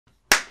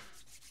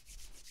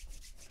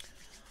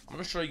I'm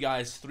gonna show you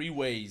guys 3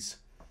 ways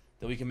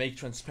that we can make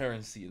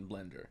transparency in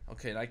Blender.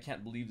 Okay, and I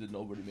can't believe that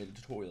nobody made a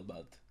tutorial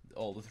about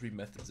all the 3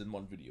 methods in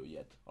one video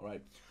yet.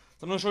 Alright,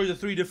 so I'm gonna show you the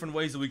 3 different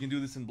ways that we can do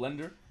this in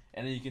Blender,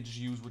 and then you can just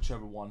use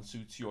whichever one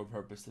suits your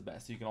purpose the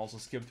best. You can also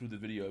skip through the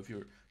video if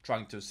you're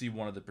trying to see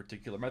one of the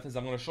particular methods.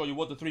 I'm gonna show you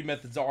what the 3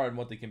 methods are and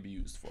what they can be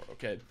used for.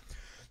 Okay,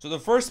 so the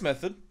first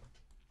method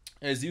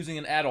is using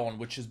an add-on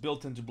which is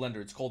built into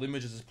Blender. It's called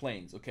Images as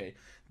Planes. Okay,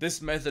 this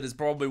method is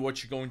probably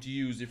what you're going to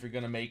use if you're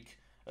gonna make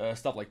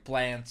stuff like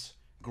plants,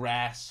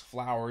 grass,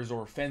 flowers,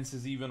 or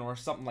fences even, or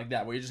something like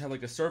that, where you just have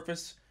like a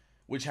surface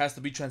which has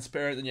to be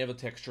transparent and you have a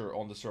texture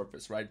on the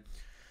surface, right?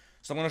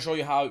 So I'm going to show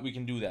you how we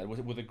can do that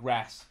with a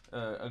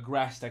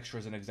grass texture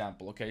as an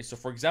example. Okay, so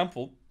for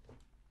example,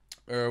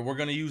 we're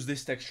going to use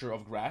this texture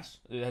of grass.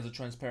 It has a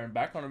transparent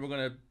background, and we're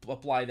going to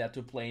apply that to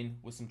a plane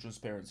with some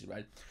transparency,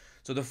 right?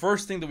 So the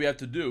first thing that we have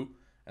to do,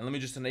 and let me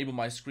just enable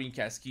my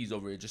screencast keys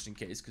over here just in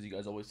case, because you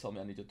guys always tell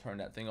me I need to turn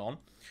that thing on.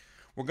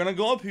 We're going to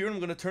go up here and I'm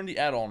going to turn the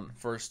add-on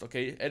first,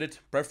 okay? Edit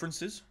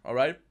preferences,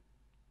 alright?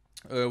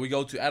 We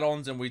go to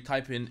add-ons and we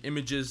type in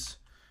images.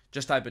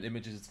 Just type in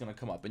images, it's going to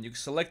come up. And you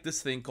select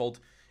this thing called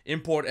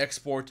import,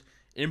 export,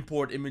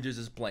 import images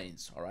as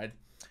planes, alright?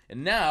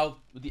 And now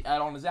the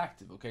add-on is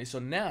active, okay? So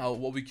now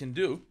what we can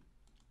do,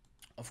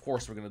 of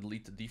course we're going to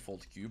delete the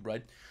default cube,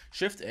 right?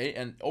 Shift A,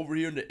 and over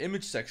here in the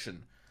image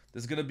section,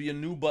 there's going to be a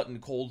new button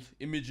called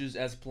Images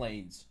as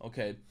Planes,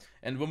 okay?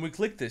 And when we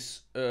click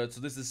this, so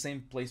this is the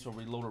same place where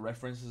we load our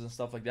references and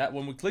stuff like that.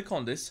 When we click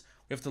on this,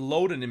 we have to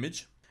load an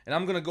image. And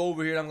I'm going to go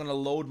over here and I'm going to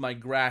load my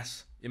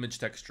grass image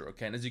texture,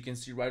 okay? And as you can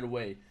see right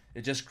away,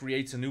 it just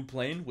creates a new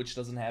plane which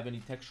doesn't have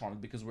any texture on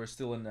it because we're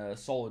still in a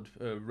solid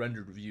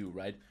rendered view,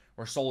 right?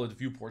 Or solid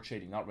viewport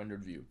shading, not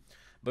rendered view.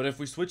 But if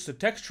we switch to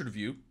textured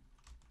view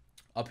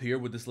up here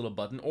with this little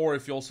button, or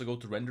if you also go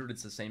to rendered,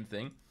 it's the same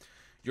thing.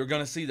 You're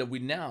gonna see that we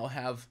now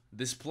have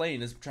this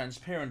plane is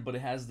transparent, but it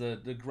has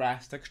the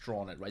grass texture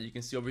on it, right? You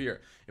can see over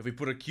here. If we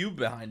put a cube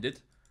behind it,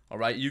 all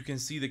right, you can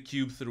see the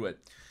cube through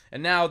it.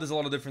 And now there's a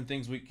lot of different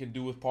things we can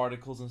do with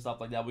particles and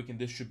stuff like that. We can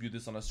distribute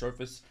this on a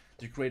surface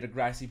to create a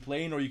grassy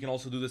plane, or you can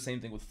also do the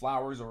same thing with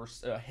flowers or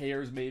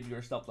hairs maybe,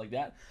 or stuff like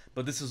that.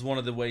 But this is one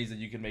of the ways that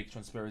you can make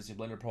transparency in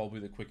Blender, probably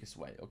the quickest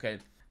way, okay?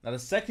 Now the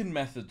second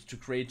method to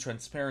create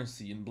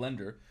transparency in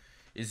Blender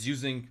is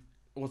using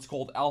what's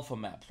called alpha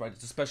maps, right?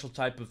 It's a special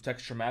type of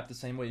texture map. The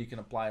same way you can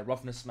apply a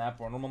roughness map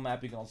or a normal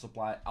map, you can also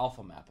apply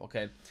alpha map,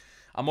 okay?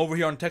 I'm over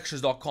here on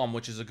textures.com,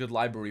 which is a good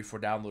library for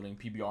downloading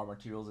PBR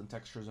materials and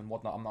textures and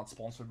whatnot. I'm not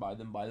sponsored by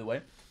them, by the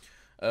way.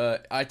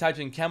 I typed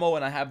in camo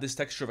and I have this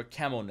texture of a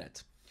camo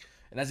net.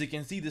 And as you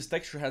can see, this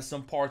texture has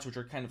some parts which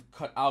are kind of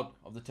cut out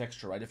of the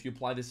texture, right? If you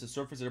apply this to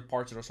surface, there are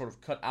parts that are sort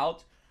of cut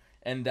out,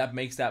 and that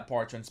makes that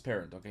part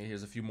transparent, okay?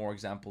 Here's a few more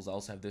examples. I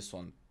also have this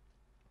one.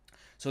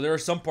 So there are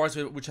some parts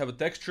which have a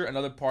texture and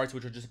other parts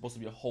which are just supposed to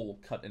be a hole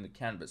cut in the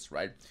canvas,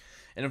 right?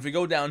 And if we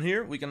go down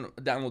here, we can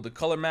download the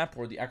color map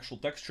or the actual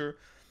texture,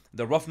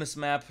 the roughness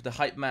map, the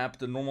height map,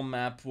 the normal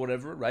map,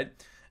 whatever, right?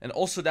 And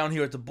also down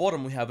here at the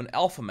bottom, we have an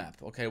alpha map,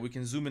 okay? We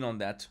can zoom in on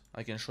that.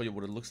 I can show you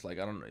what it looks like.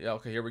 I don't know. Yeah,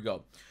 okay, here we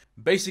go.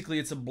 Basically,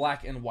 it's a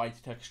black and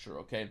white texture,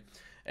 okay?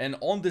 And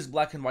on this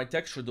black and white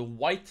texture, the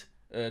white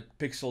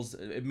pixels,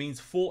 it means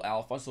full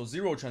alpha, so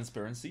 0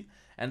 transparency,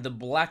 and the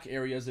black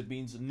areas, it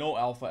means no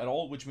alpha at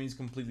all, which means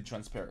completely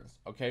transparent,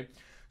 okay?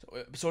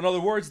 So in other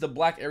words, the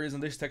black areas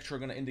in this texture are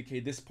going to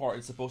indicate this part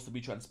is supposed to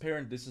be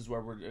transparent. This is where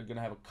we're going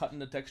to have a cut in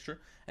the texture,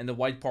 and the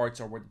white parts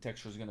are where the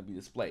texture is going to be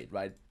displayed,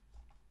 right?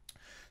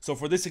 So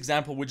for this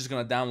example, we're just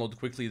going to download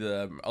quickly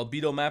the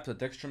albedo map, the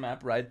texture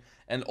map, right?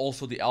 And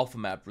also the alpha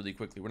map really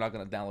quickly. We're not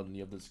going to download any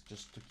of this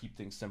just to keep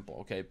things simple,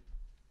 okay?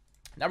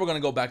 Now we're going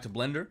to go back to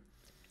Blender.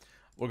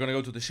 We're going to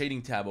go to the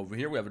shading tab over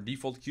here. We have a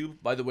default cube.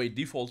 By the way,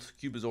 default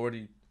cube is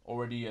already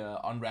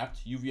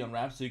unwrapped, UV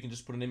unwrapped, so you can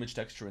just put an image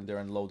texture in there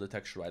and load the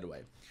texture right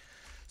away.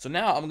 So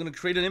now I'm going to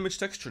create an image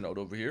texture node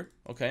over here,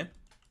 okay?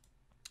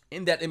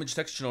 In that image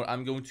texture node,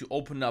 I'm going to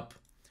open up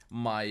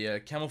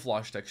my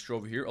camouflage texture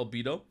over here,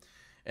 albedo.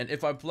 And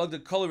if I plug the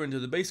color into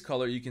the base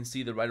color, you can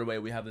see that right away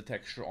we have the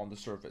texture on the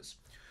surface.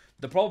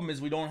 The problem is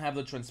we don't have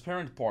the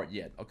transparent part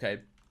yet, okay?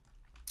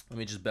 Let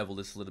me just bevel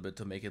this a little bit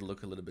to make it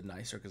look a little bit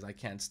nicer, because I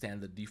can't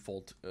stand the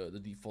default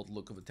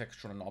look of a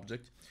texture on an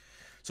object.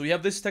 So we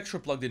have this texture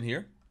plugged in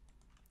here.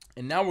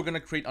 And now we're going to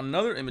create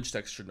another image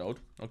texture node,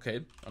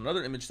 okay?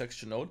 Another image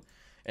texture node.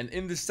 And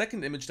in the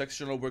second image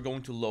texture node, we're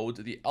going to load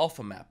the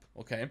alpha map,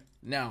 okay?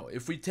 Now,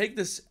 if we take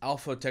this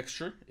alpha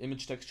texture,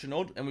 image texture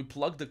node, and we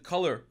plug the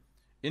color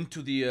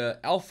into the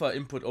alpha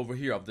input over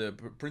here of the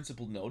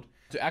principal node,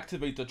 to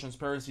activate the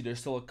transparency, there's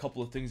still a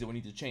couple of things that we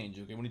need to change,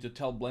 okay? We need to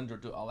tell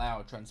Blender to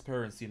allow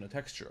transparency in a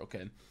texture,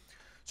 okay?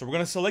 So we're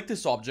going to select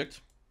this object,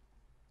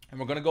 and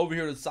we're going to go over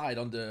here to the side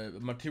on the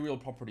material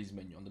properties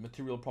menu, on the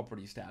material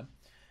properties tab.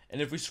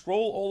 And if we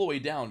scroll all the way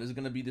down, there's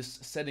going to be this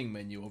setting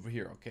menu over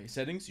here, okay?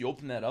 Settings, you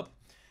open that up,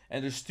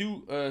 and there's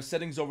 2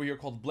 settings over here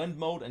called blend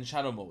mode and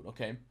shadow mode,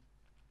 okay?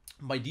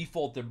 By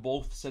default, they're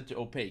both set to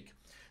opaque.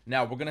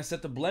 Now, we're going to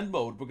set the blend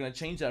mode, we're going to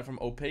change that from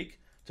opaque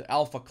to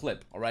alpha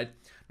clip, alright?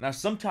 Now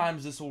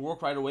sometimes this will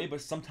work right away,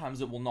 but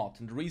sometimes it will not.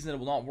 And the reason it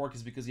will not work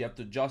is because you have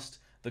to adjust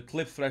the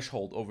clip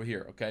threshold over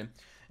here, okay?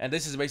 And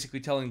this is basically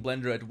telling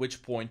Blender at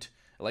which point,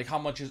 like how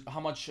much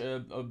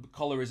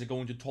color is it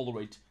going to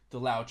tolerate to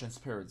allow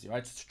transparency,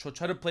 right? So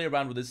try to play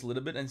around with this a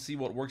little bit and see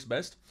what works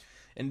best.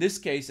 In this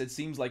case, it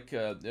seems like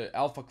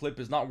alpha clip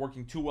is not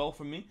working too well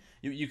for me.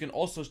 You can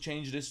also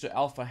change this to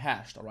alpha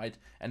hashed, alright?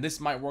 And this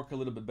might work a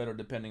little bit better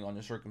depending on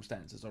your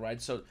circumstances,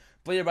 alright? So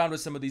play around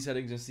with some of these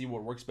settings and see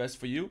what works best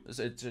for you.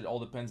 It all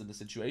depends on the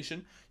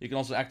situation. You can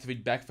also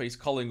activate backface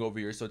culling over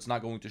here, so it's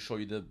not going to show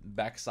you the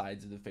back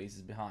sides of the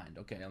faces behind,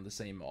 okay, on the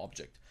same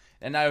object.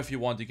 And now if you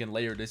want, you can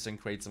layer this and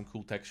create some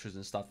cool textures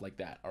and stuff like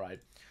that, alright?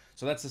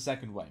 So that's the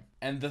second way.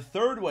 And the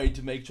third way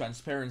to make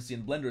transparency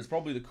in Blender is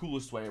probably the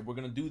coolest way. We're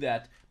going to do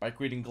that by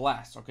creating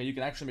glass, okay? You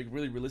can actually make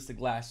really realistic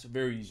glass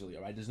very easily,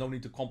 alright? There's no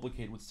need to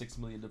complicate with 6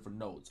 million different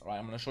nodes, alright?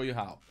 I'm going to show you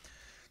how.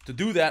 To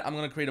do that, I'm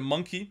going to create a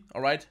monkey,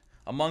 alright?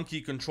 A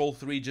monkey, Control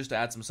 3, just to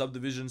add some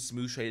subdivision,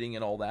 smooth shading,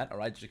 and all that,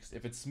 alright?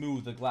 If it's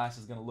smooth, the glass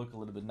is going to look a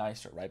little bit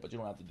nicer, right? But you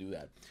don't have to do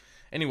that.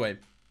 Anyway,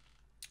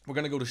 we're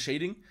going to go to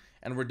shading,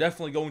 and we're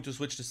definitely going to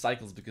switch to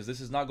cycles because this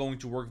is not going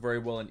to work very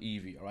well in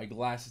Eevee, alright?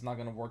 Glass is not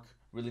going to work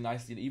really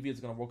nicely in Eevee. It's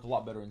going to work a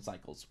lot better in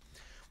cycles.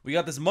 We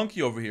got this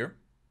monkey over here.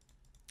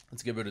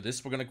 Let's get rid of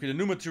this. We're going to create a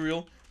new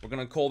material. We're going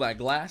to call that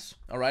glass,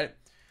 alright?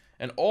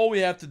 And all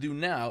we have to do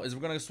now is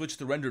we're going to switch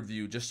to rendered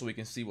view just so we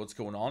can see what's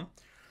going on.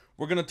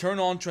 We're going to turn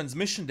on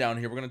transmission down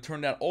here. We're going to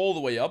turn that all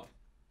the way up.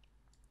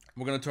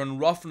 We're going to turn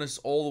roughness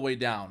all the way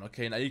down,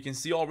 okay? Now you can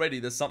see already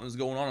that something's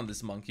going on in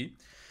this monkey.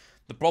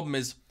 The problem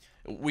is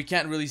we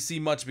can't really see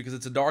much because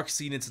it's a dark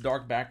scene, it's a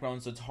dark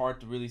background, so it's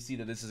hard to really see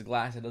that this is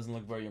glass. It doesn't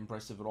look very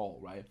impressive at all,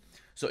 right?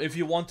 So if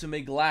you want to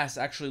make glass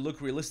actually look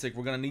realistic,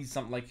 we're going to need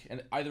something like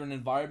either an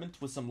environment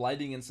with some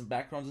lighting and some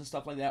backgrounds and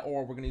stuff like that,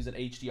 or we're going to use an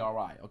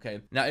HDRI, okay?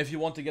 Now, if you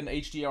want to get an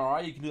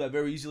HDRI, you can do that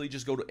very easily.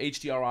 Just go to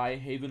HDRI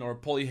Haven or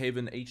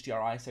Polyhaven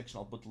HDRI section.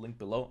 I'll put the link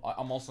below.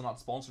 I'm also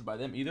not sponsored by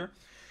them either.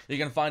 You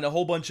can find a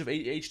whole bunch of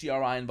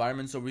HDRI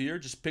environments over here.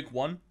 Just pick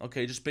one,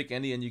 okay? Just pick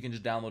any and you can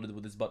just download it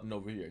with this button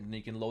over here. And then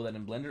you can load that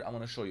in Blender. I'm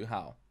going to show you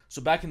how.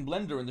 So back in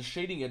Blender, in the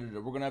shading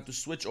editor, we're going to have to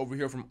switch over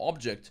here from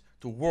object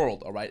to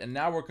world, alright? And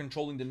now we're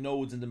controlling the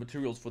nodes and the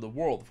materials for the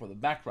world, for the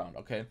background,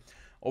 okay?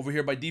 Over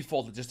here by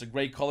default, it's just a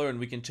gray color, and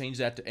we can change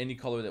that to any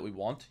color that we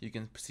want. You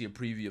can see a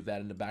preview of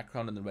that in the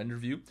background in the render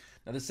view.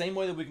 Now, the same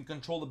way that we can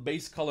control the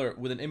base color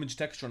with an image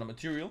texture on a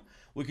material,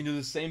 we can do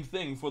the same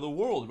thing for the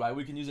world, right?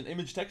 We can use an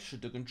image texture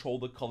to control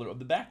the color of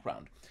the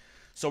background.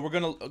 So we're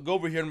going to go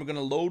over here, and we're going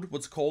to load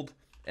what's called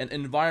an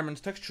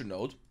environment texture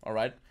node,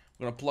 alright?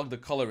 We're going to plug the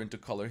color into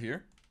color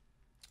here.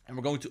 And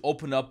we're going to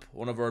open up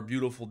one of our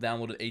beautiful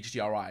downloaded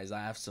HDRIs.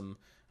 I have some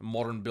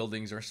modern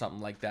buildings or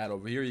something like that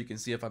over here. You can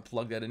see if I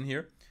plug that in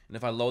here, and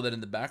if I load that in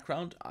the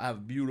background, I have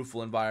a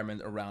beautiful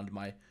environment around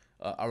my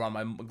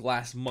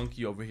glass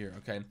monkey over here.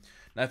 Okay.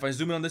 Now, if I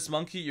zoom in on this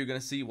monkey, you're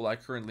gonna see. Well, I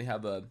currently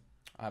have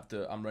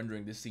I'm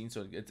rendering this scene,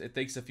 so it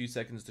takes a few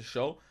seconds to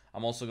show.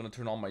 I'm also gonna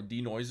turn on my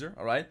denoiser.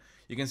 All right.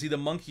 You can see the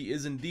monkey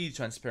is indeed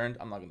transparent.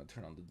 I'm not gonna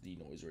turn on the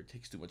denoiser. It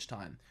takes too much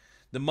time.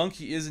 The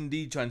monkey is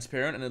indeed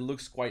transparent, and it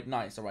looks quite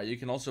nice, alright? You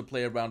can also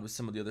play around with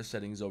some of the other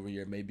settings over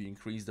here. Maybe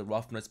increase the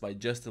roughness by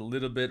just a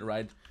little bit,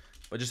 right?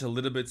 By just a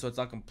little bit, so it's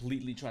not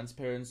completely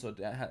transparent, so it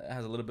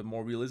has a little bit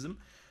more realism.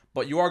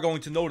 But you are going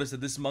to notice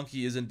that this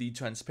monkey is indeed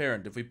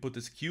transparent. If we put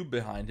this cube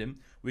behind him,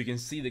 we can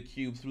see the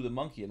cube through the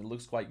monkey, and it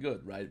looks quite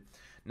good, right?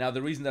 Now,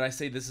 the reason that I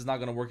say this is not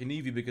going to work in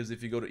Eevee, because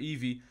if you go to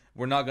Eevee,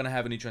 we're not going to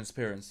have any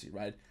transparency,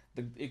 right?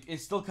 It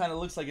still kind of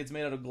looks like it's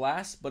made out of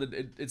glass, but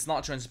it's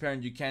not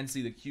transparent. You can't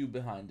see the cube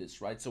behind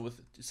this, right? So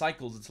with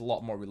cycles, it's a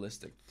lot more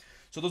realistic.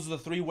 So those are the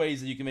 3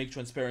 ways that you can make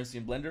transparency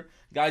in Blender.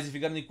 Guys, if you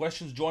got any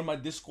questions, join my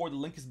Discord. The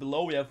link is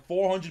below. We have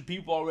 400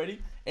 people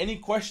already. Any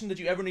question that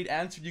you ever need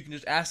answered, you can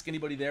just ask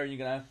anybody there, and you're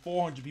going to have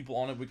 400 people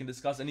on it. We can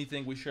discuss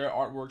anything. We share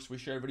artworks, we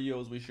share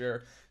videos, we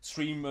share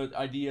stream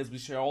ideas, we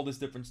share all this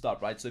different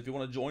stuff, right? So if you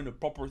want to join a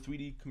proper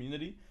 3D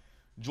community,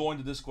 join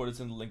the Discord.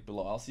 It's in the link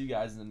below. I'll see you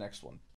guys in the next one.